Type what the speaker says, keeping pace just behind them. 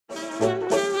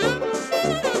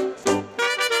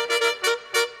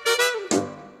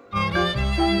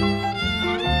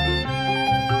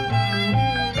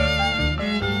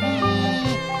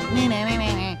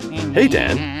Hey,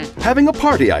 Dan. Having a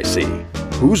party, I see.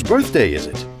 Whose birthday is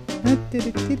it?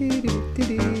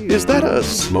 Is that a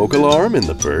smoke alarm in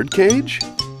the bird cage?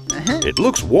 It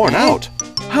looks worn out.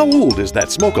 How old is that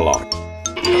smoke alarm?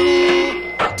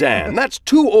 Dan, that's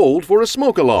too old for a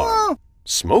smoke alarm.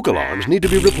 Smoke alarms need to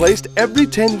be replaced every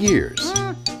 10 years.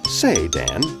 Say,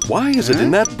 Dan, why is it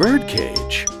in that bird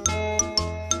cage?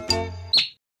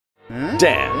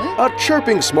 Dan, a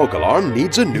chirping smoke alarm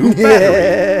needs a new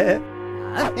battery.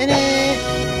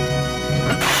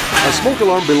 A smoke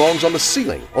alarm belongs on the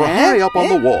ceiling or high up on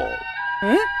the wall.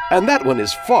 And that one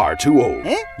is far too old.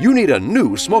 You need a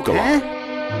new smoke alarm.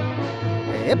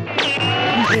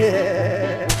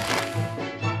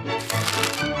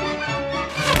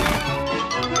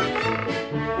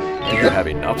 Do you have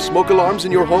enough smoke alarms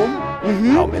in your home?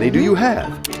 How many do you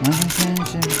have?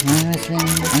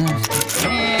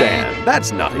 Dan,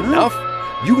 that's not enough.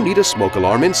 You need a smoke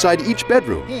alarm inside each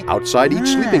bedroom, outside each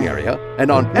sleeping area,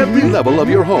 and on every level of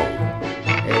your home.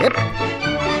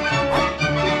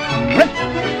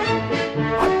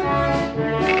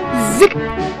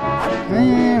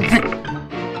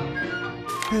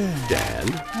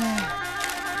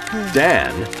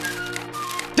 Dan?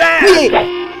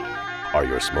 Are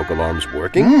your smoke alarms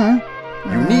working?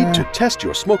 You need to test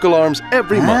your smoke alarms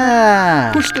every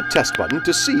month. Push the test button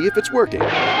to see if it's working.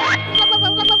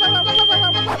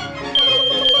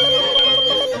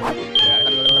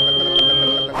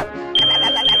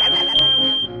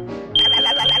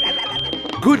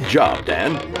 Good job,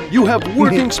 Dan. You have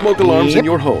working smoke alarms in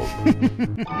your home.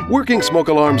 Working smoke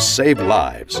alarms save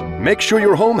lives. Make sure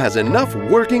your home has enough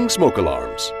working smoke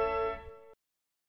alarms.